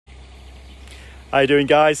How you doing,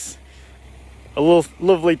 guys? A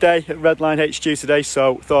lovely day at Redline HQ today,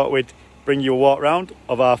 so thought we'd bring you a walk round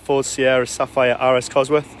of our Ford Sierra Sapphire RS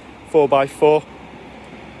Cosworth 4x4.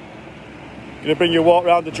 Gonna bring you a walk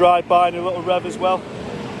around the drive-by and a little rev as well.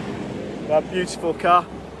 That beautiful car,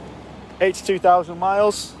 82,000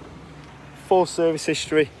 miles, full service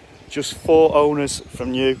history, just 4 owners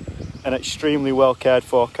from new, an extremely well cared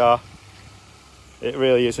for car. It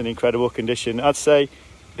really is in incredible condition. I'd say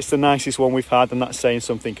it's the nicest one we've had, and that's saying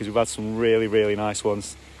something because we've had some really nice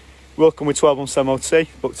ones. Will come with 12 months MOT,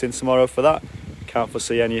 booked in tomorrow for that. Can't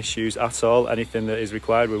foresee any issues at all. Anything that is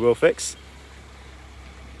required we will fix.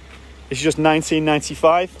 It's just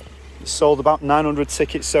 $19.95. It's sold about 900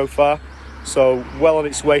 tickets so far, so well on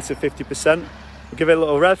its way to 50%. We'll give it a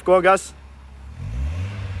little rev. Go on, guys.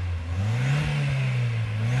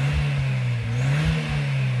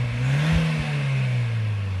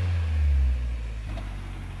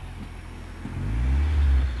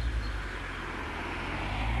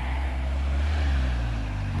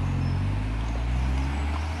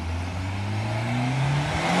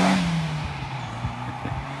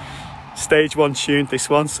 Stage 1 tuned, this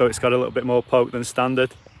one, so it's got a little bit more poke than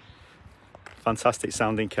standard. Fantastic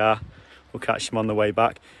sounding car. We'll catch them on the way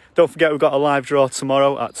back. Don't forget, we've got a live draw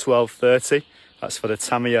tomorrow at 12:30. That's for the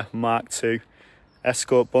Tamiya Mark II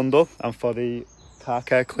Escort bundle and for the car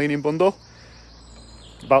care cleaning bundle.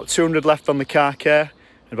 About 200 left on the car care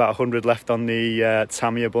and about 100 left on the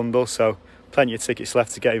Tamiya bundle, so plenty of tickets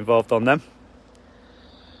left to get involved on them.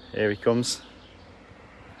 Here he comes.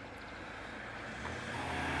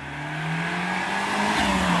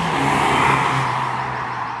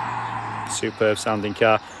 Superb sounding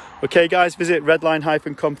car. Okay, guys, visit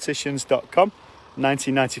redline-competitions.com.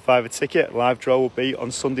 $19.95 a ticket. Live draw will be on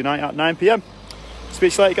Sunday night at 9 PM.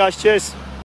 Speak to you later, guys. Cheers.